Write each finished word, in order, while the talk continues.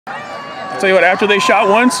tell you what, after they shot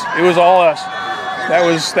once, it was all us. That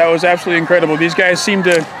was absolutely incredible. These guys seem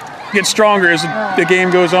to get stronger as the game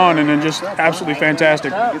goes on, and then just absolutely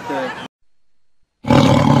fantastic. Come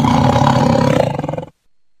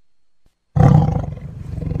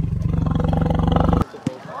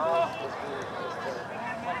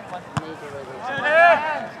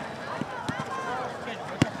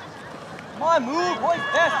on, move, boys,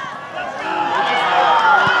 pass.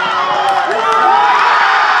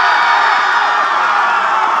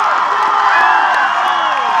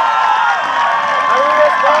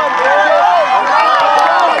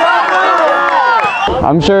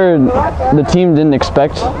 I'm sure the team didn't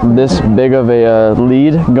expect this big of a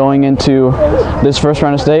lead going into this first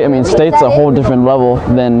round of state. I mean, state's a whole different level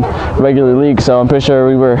than regular league, so I'm pretty sure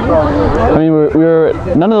we were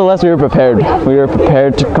nonetheless, we were prepared. We were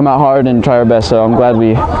prepared to come out hard and try our best, so I'm glad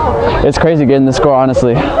it's crazy getting the score,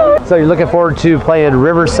 honestly. So you're looking forward to playing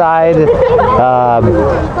Riverside.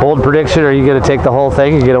 Bold prediction, are you going to take the whole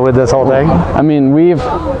thing? Are you going to win this whole thing? I mean, we've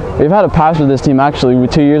had a past with this team, actually.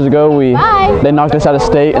 2 years ago, they knocked us out of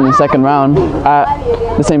state in the second round at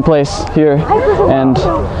the same place here. And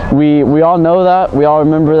we all know that, we all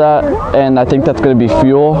remember that, and I think that's going to be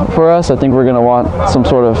fuel for us. I think we're going to want some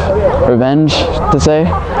sort of revenge, to say,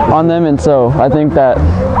 on them. And so I think that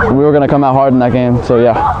we were going to come out hard in that game. So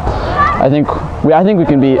yeah. I think we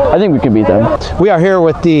can beat them. We are here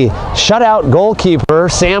with the shutout goalkeeper,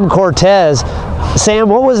 Sam Cortez. Sam,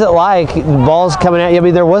 what was it like? The ball's coming at you. I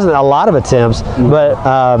mean, there wasn't a lot of attempts, but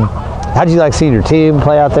how did you like seeing your team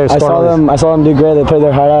play out there? I saw them do great. They played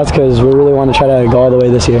their heart out because we really want to try to go all the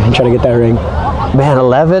way this year and try to get that ring. Man,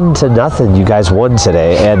 11-0, you guys won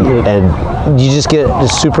today, and you just get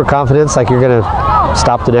just super confidence, like you're gonna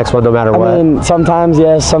stop the next one no matter what. I mean, sometimes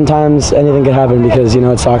yes, sometimes anything could happen because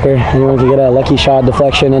it's soccer. Anyone could get a lucky shot,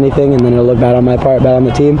 deflection, anything, and then it'll look bad on my part, bad on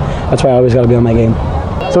the team. That's why I always got to be on my game.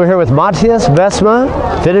 So we're here with Matthias Vesma,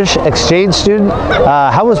 Finnish exchange student.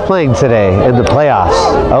 How was playing today in the playoffs,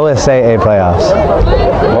 OSAA playoffs?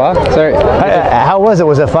 What? Sorry. How was it?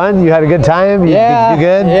 Was it fun? You had a good time? Did you do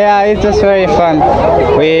good? Yeah, it was very fun.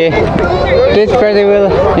 We did pretty well,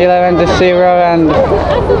 11-0, and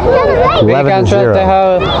we controlled the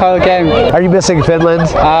whole game. Are you missing Finland?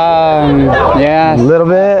 Yeah. A little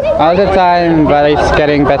bit? All the time, but it's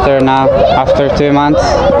getting better now after 2 months.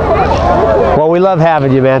 Well, we love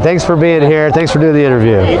having you, man. Thanks for being here. Thanks for doing the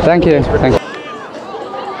interview. Thank you. Thank you.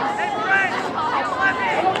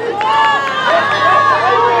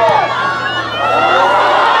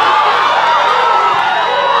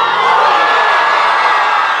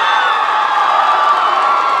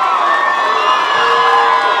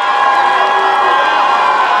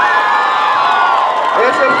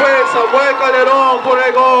 Ese fue Samuel Calderón por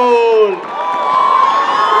el gol.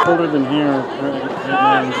 Colder than here right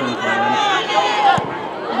now in Central Linn.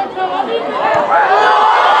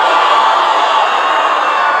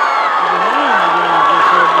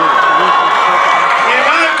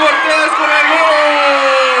 Cortés con el gol.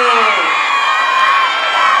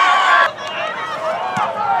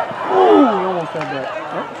 He almost had that.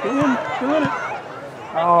 Oh, still in it.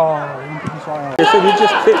 Oh, I'm sorry. I said you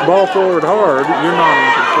just kick ball forward hard, you're not in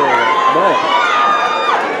control of that ball.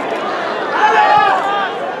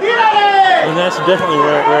 And that's definitely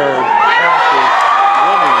where Taft is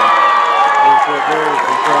winning, is that they're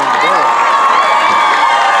controlling the ball.